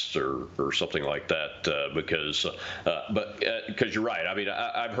of list or something like that. Because you're right. I mean,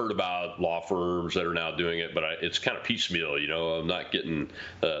 I've heard about law firms that are now doing it, but it's kind of piecemeal. I'm not getting,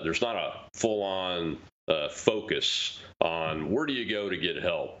 there's not a full-on focus on where do you go to get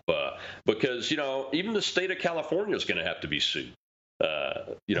help. Because, even the state of California is going to have to be sued.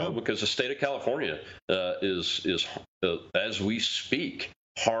 Because the state of California is as we speak,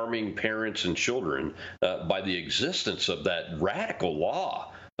 harming parents and children by the existence of that radical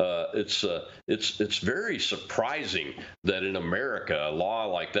law. It's very surprising that in America a law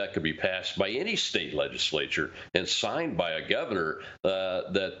like that could be passed by any state legislature and signed by a governor.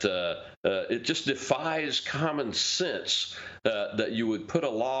 It just defies common sense that you would put a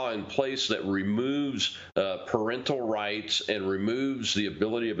law in place that removes parental rights and removes the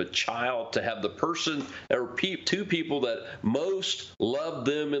ability of a child to have the person or two people that most love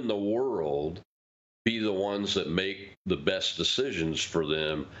them in the world be the ones that make the best decisions for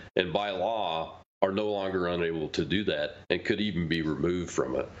them, and by law are no longer unable to do that and could even be removed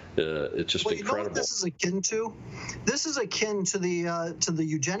from it. It's just incredible. You know what this is akin to? This is akin to the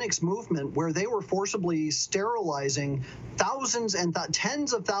eugenics movement, where they were forcibly sterilizing thousands and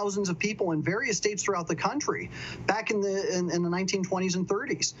tens of thousands of people in various states throughout the country back in the 1920s and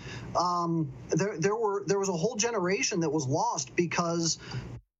 30s. There was a whole generation that was lost because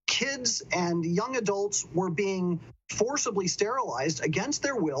kids and young adults were being forcibly sterilized against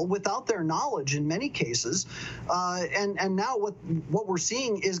their will, without their knowledge in many cases. And now what we're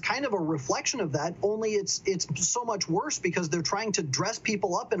seeing is kind of a reflection of that, only it's so much worse because they're trying to dress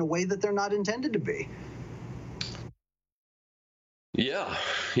people up in a way that they're not intended to be. Yeah,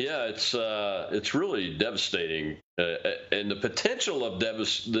 it's really devastating, and the potential of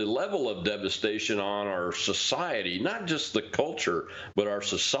the level of devastation on our society, not just the culture, but our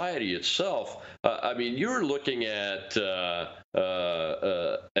society itself. I mean, you're looking at the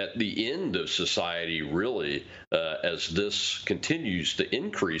end of society, really, as this continues to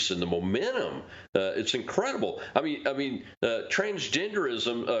increase in the momentum. It's incredible. I mean,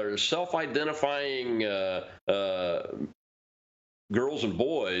 transgenderism or self-identifying girls and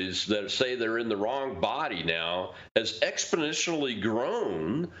boys that say they're in the wrong body now has exponentially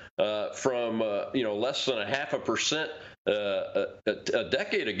grown from less than 0.5% a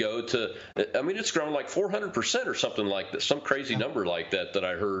decade ago to, it's grown like 400% or something like that, some crazy number like that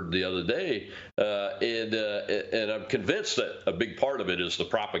I heard the other day. And I'm convinced that a big part of it is the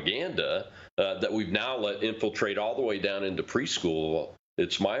propaganda that we've now let infiltrate all the way down into preschool.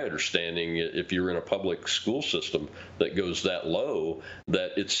 It's my understanding, if you're in a public school system that goes that low,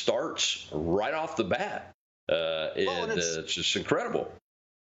 that it starts right off the bat. It's just incredible.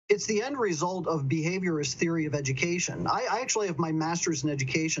 It's the end result of behaviorist theory of education. I actually have my master's in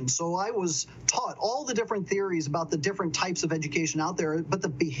education, so I was taught all the different theories about the different types of education out there, but the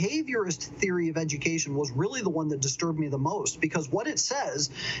behaviorist theory of education was really the one that disturbed me the most, because what it says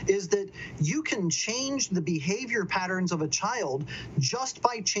is that you can change the behavior patterns of a child just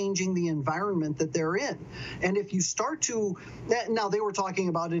by changing the environment that they're in. And if you start to, now they were talking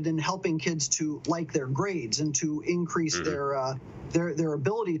about it in helping kids to like their grades and to increase their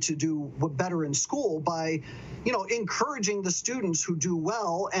ability to do better in school by, encouraging the students who do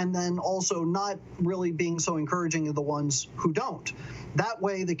well, and then also not really being so encouraging of the ones who don't. That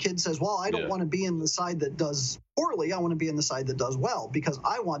way the kid says, well, I don't want to be in the side that does poorly. I want to be in the side that does well because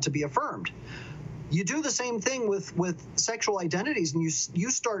I want to be affirmed. You do the same thing with sexual identities, and you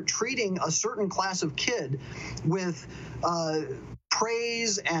start treating a certain class of kid with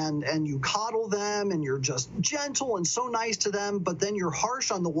praise, and you coddle them, and you're just gentle and so nice to them, but then you're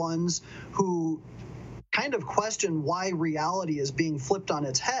harsh on the ones who kind of question why reality is being flipped on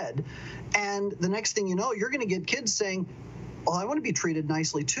its head. And the next thing you know, you're going to get kids saying, well, I want to be treated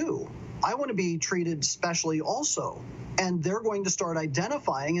nicely too. I want to be treated specially also. And they're going to start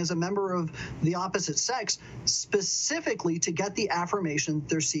identifying as a member of the opposite sex, specifically to get the affirmation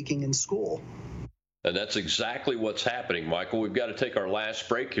they're seeking in school. And that's exactly what's happening, Michael. We've got to take our last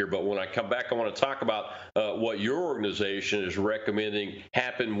break here, but when I come back, I want to talk about what your organization is recommending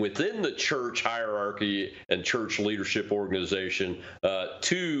happen within the church hierarchy and church leadership organization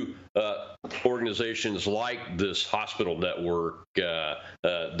to organizations like this hospital network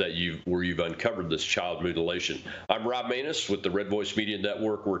where you've uncovered this child mutilation. I'm Rob Maness with the Red Voice Media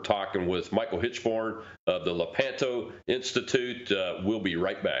Network. We're talking with Michael Hitchborn of the Lepanto Institute. We'll be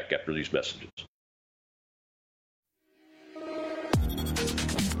right back after these messages.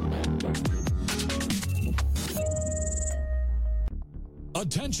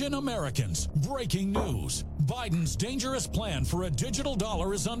 Attention Americans, breaking news. Biden's dangerous plan for a digital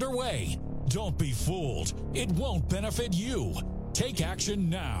dollar is underway. Don't be fooled. It won't benefit you. Take action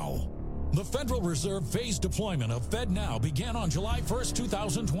now. The Federal Reserve phased deployment of FedNow began on July 1st,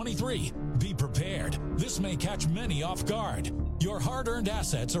 2023. Be prepared. This may catch many off guard. Your hard-earned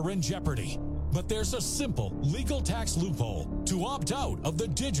assets are in jeopardy. But there's a simple legal tax loophole to opt out of the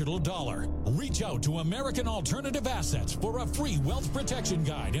digital dollar. Reach out to American Alternative Assets for a free wealth protection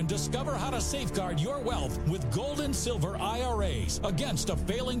guide and discover how to safeguard your wealth with gold and silver IRAs against a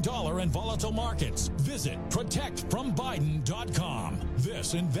failing dollar and volatile markets. Visit protectfrombiden.com.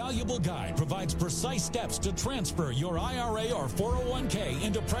 This invaluable guide provides precise steps to transfer your IRA or 401k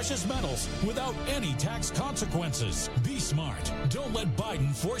into precious metals without any tax consequences. Be smart. Don't let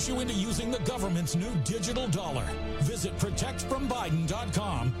Biden force you into using the government's new digital dollar. Visit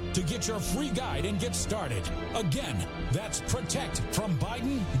protectfrombiden.com to get your free guide and get started. Again, that's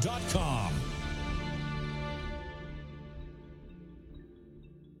protectfrombiden.com.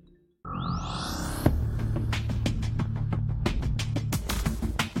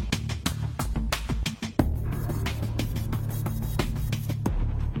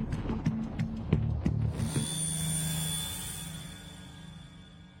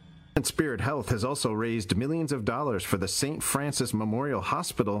 Spirit Health has also raised millions of dollars for the St. Francis Memorial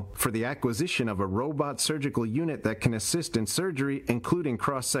Hospital for the acquisition of a robot surgical unit that can assist in surgery, including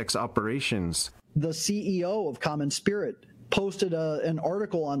cross-sex operations. The CEO of Common Spirit posted an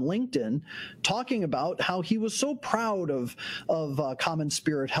article on LinkedIn talking about how he was so proud of Common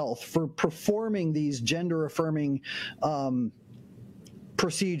Spirit Health for performing these gender-affirming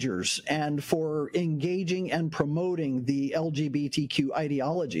procedures and for engaging and promoting the LGBTQ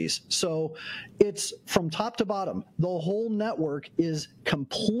ideologies. So it's from top to bottom. The whole network is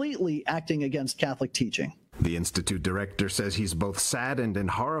completely acting against Catholic teaching. The Institute director says he's both saddened and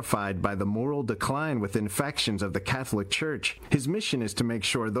horrified by the moral decline within factions of the Catholic Church. His mission is to make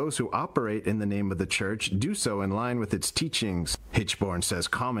sure those who operate in the name of the Church do so in line with its teachings. Hitchborn says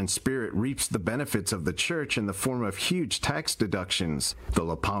Common Spirit reaps the benefits of the Church in the form of huge tax deductions. The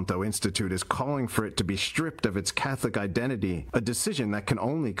Lepanto Institute is calling for it to be stripped of its Catholic identity, a decision that can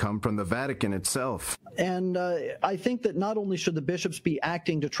only come from the Vatican itself. And I think that not only should the bishops be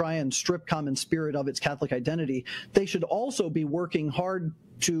acting to try and strip Common Spirit of its Catholic identity, they should also be working hard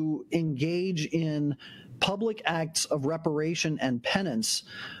to engage in public acts of reparation and penance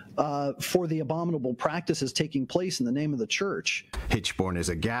for the abominable practices taking place in the name of the Church. Hitchborn is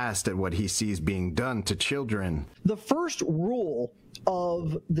aghast at what he sees being done to children. The first rule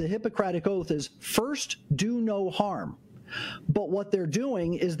of the Hippocratic Oath is first do no harm. But what they're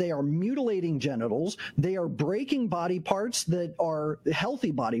doing is they are mutilating genitals, they are breaking body parts that are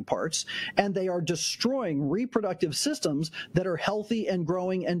healthy body parts, and they are destroying reproductive systems that are healthy and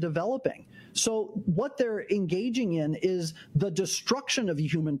growing and developing. So what they're engaging in is the destruction of a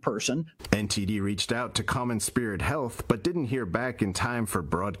human person. NTD reached out to Common Spirit Health, but didn't hear back in time for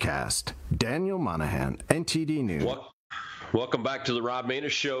broadcast. Daniel Monahan, NTD News. Welcome back to the Rob Maness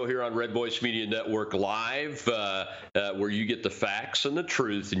Show here on Red Voice Media Network Live, where you get the facts and the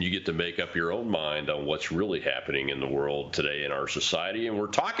truth, and you get to make up your own mind on what's really happening in the world today in our society. And we're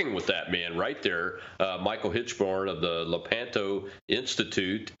talking with that man right there, Michael Hitchborn of the Lepanto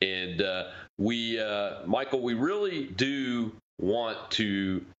Institute. And Michael, we really do want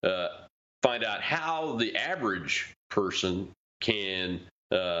to find out how the average person can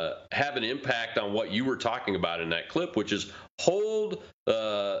have an impact on what you were talking about in that clip, which is hold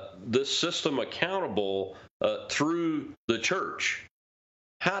this system accountable through the church.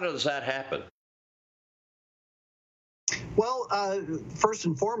 How does that happen? Well, first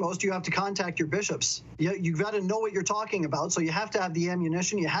and foremost, you have to contact your bishops. You've got to know what you're talking about, so you have to have the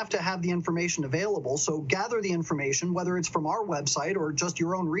ammunition. You have to have the information available. So gather the information, whether it's from our website or just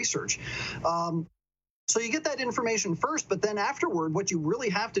your own research. So you get that information first, but then afterward, what you really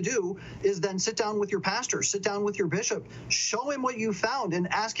have to do is then sit down with your pastor, sit down with your bishop, show him what you found, and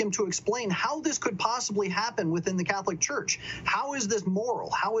ask him to explain how this could possibly happen within the Catholic Church. How is this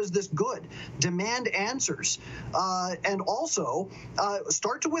moral? How is this good? Demand answers. And also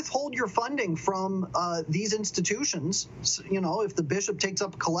start to withhold your funding from these institutions. You know, if the bishop takes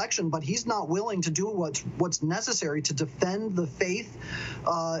up a collection, but he's not willing to do what's necessary to defend the faith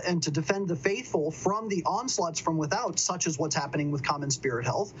and to defend the faithful from the onslaughts from without, such as what's happening with Common Spirit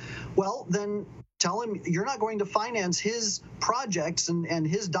Health, well, then tell him you're not going to finance his projects and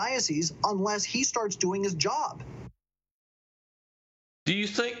his diocese unless he starts doing his job. Do you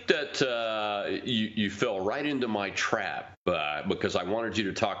think that you fell right into my trap because I wanted you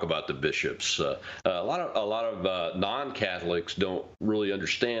to talk about the bishops? A lot of non-Catholics don't really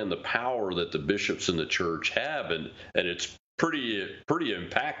understand the power that the bishops in the church have, and it's pretty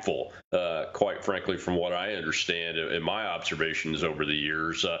impactful, quite frankly, from what I understand in my observations over the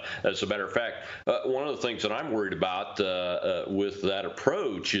years. As a matter of fact, one of the things that I'm worried about with that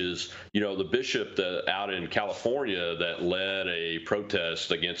approach is, you know, the bishop out in California that led a protest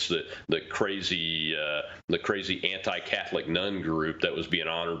against the crazy anti-Catholic nun group that was being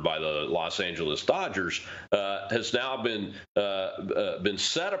honored by the Los Angeles Dodgers has now been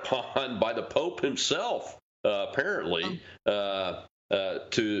set upon by the Pope himself. Apparently, to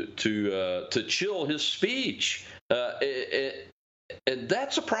chill his speech, and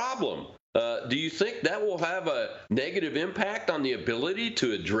that's a problem. Do you think that will have a negative impact on the ability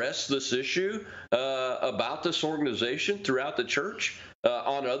to address this issue about this organization throughout the church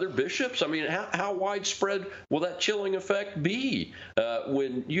on other bishops? I mean, how widespread will that chilling effect be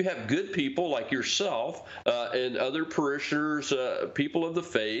when you have good people like yourself and other parishioners, people of the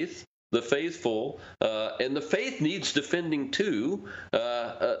faith, the faithful, and the faith needs defending too,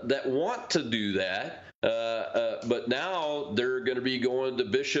 that want to do that, but now they're going to be going to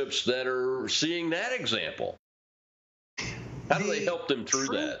bishops that are seeing that example. How do they help them through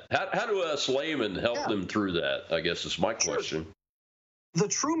that? How do us laymen help them through that, I guess is my question. The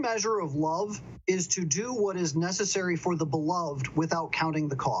true measure of love is to do what is necessary for the beloved without counting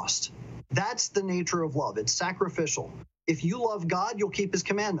the cost. That's the nature of love. It's sacrificial. If you love God, you'll keep his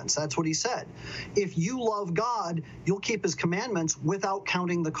commandments. That's what he said. If you love God, you'll keep his commandments without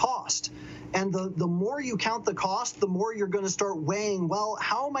counting the cost. And the more you count the cost, the more you're going to start weighing, well,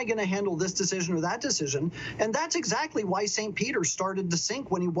 how am I going to handle this decision or that decision? And that's exactly why St. Peter started to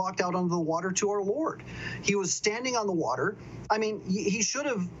sink when he walked out onto the water to our Lord. He was standing on the water. I mean, he should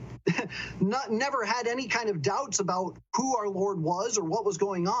have never had any kind of doubts about who our Lord was or what was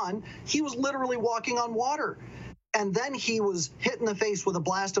going on. He was literally walking on water. And then he was hit in the face with a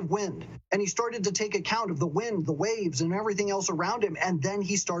blast of wind. And he started to take account of the wind, the waves, and everything else around him. And then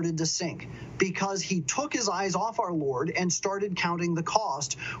he started to sink because he took his eyes off our Lord and started counting the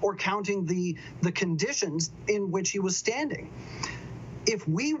cost or counting the conditions in which he was standing. If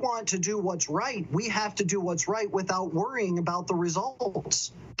we want to do what's right, we have to do what's right without worrying about the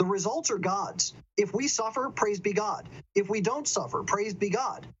results. The results are God's. If we suffer, praise be God. If we don't suffer, praise be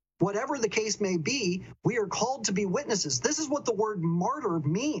God. Whatever the case may be, we are called to be witnesses. This is what the word martyr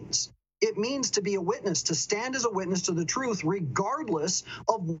means. It means to be a witness, to stand as a witness to the truth, regardless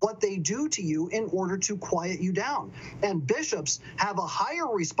of what they do to you in order to quiet you down. And bishops have a higher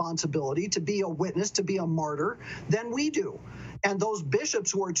responsibility to be a witness, to be a martyr, than we do. And those bishops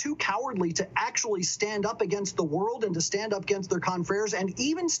who are too cowardly to actually stand up against the world and to stand up against their confreres and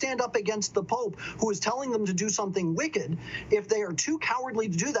even stand up against the Pope, who is telling them to do something wicked, if they are too cowardly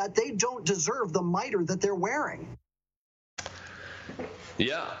to do that, they don't deserve the mitre that they're wearing.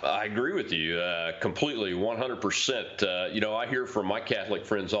 Yeah, I agree with you completely, 100%. You know, I hear from my Catholic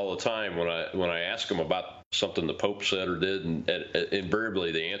friends all the time when I ask them about something the Pope said or did, and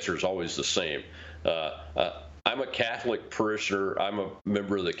invariably the answer is always the same. I'm a Catholic parishioner. I'm a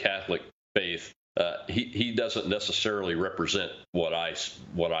member of the Catholic faith. He doesn't necessarily represent what I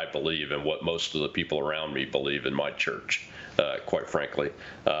believe and what most of the people around me believe in my church, quite frankly.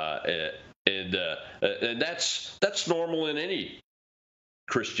 And that's normal in any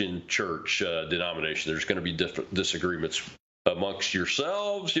Christian church denomination. There's going to be different disagreements amongst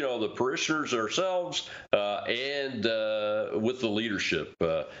yourselves, you know, the parishioners ourselves, and with the leadership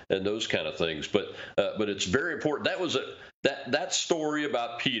and those kind of things. But it's very important. That story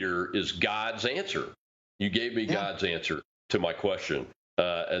about Peter is God's answer. You gave me God's answer to my question,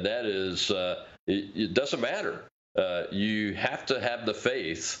 and that is it doesn't matter. You have to have the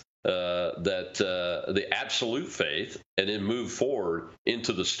faith, the absolute faith, and then move forward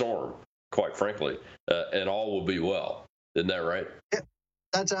into the storm, quite frankly, and all will be well. Isn't that right? Yeah,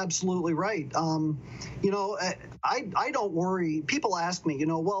 that's absolutely right. I don't worry. People ask me,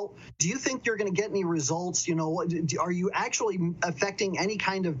 well, do you think you're going to get any results? Are you actually affecting any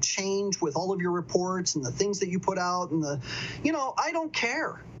kind of change with all of your reports and the things that you put out? And I don't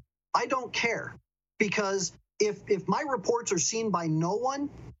care. I don't care, because if my reports are seen by no one,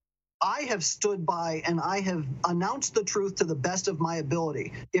 I have stood by and I have announced the truth to the best of my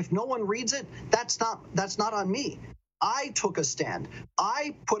ability. If no one reads it, that's not on me. I took a stand.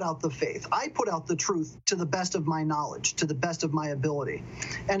 I put out the faith. I put out the truth to the best of my knowledge, to the best of my ability.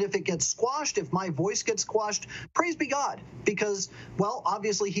 And if it gets squashed, if my voice gets squashed, praise be God, because, well,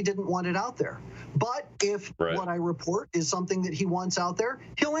 obviously he didn't want it out there. But if what I report is something that he wants out there,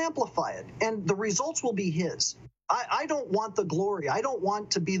 he'll amplify it, and the results will be his. I don't want the glory. I don't want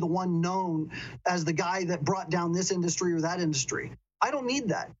to be the one known as the guy that brought down this industry or that industry. I don't need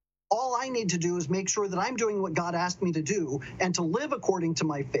that. All I need to do is make sure that I'm doing what God asked me to do and to live according to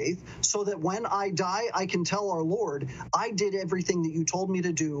my faith, so that when I die, I can tell our Lord, I did everything that you told me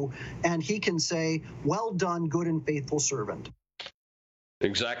to do, and he can say, well done, good and faithful servant.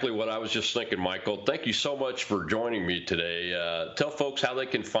 Exactly what I was just thinking, Michael. Thank you so much for joining me today. Tell folks how they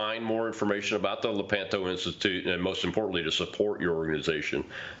can find more information about the Lepanto Institute, and most importantly, to support your organization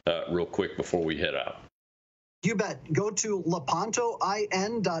real quick before we head out. You bet. Go to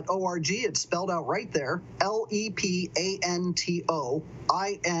lepantoin.org. It's spelled out right there.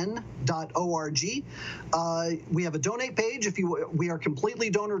 LEPANTOIN.org. We have a donate page. We are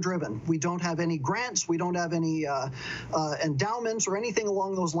completely donor driven. We don't have any grants. We don't have any endowments or anything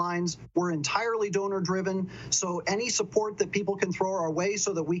along those lines. We're entirely donor driven. So any support that people can throw our way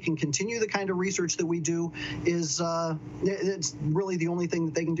so that we can continue the kind of research that we do is it's really the only thing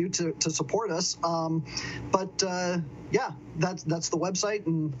that they can do to support us. But that's the website,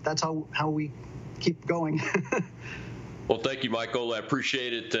 and that's how we keep going. Well, thank you, Michael. I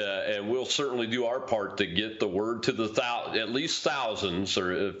appreciate it, and we'll certainly do our part to get the word to at least thousands,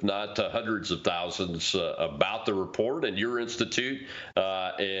 or if not hundreds of thousands, about the report and your institute,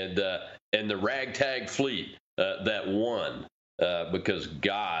 and the ragtag fleet that won. Because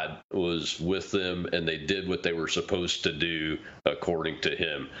God was with them and they did what they were supposed to do according to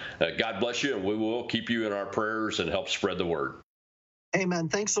him. God bless you, and we will keep you in our prayers and help spread the word. Amen.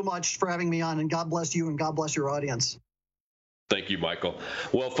 Thanks so much for having me on, and God bless you and God bless your audience. Thank you, Michael.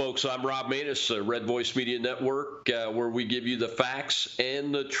 Well, folks, I'm Rob Maness, Red Voice Media Network, where we give you the facts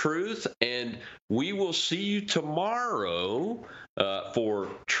and the truth. And we will see you tomorrow for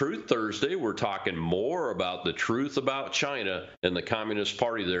Truth Thursday. We're talking more about the truth about China and the Communist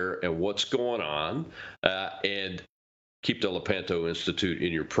Party there and what's going on. And keep the Lepanto Institute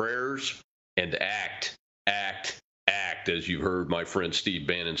in your prayers, and act, as you heard my friend Steve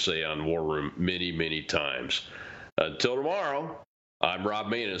Bannon say on War Room many, many times. Until tomorrow, I'm Rob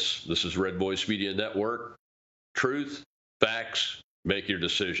Maness. This is Red Voice Media Network. Truth, facts, make your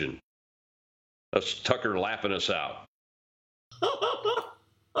decision. That's Tucker laughing us out.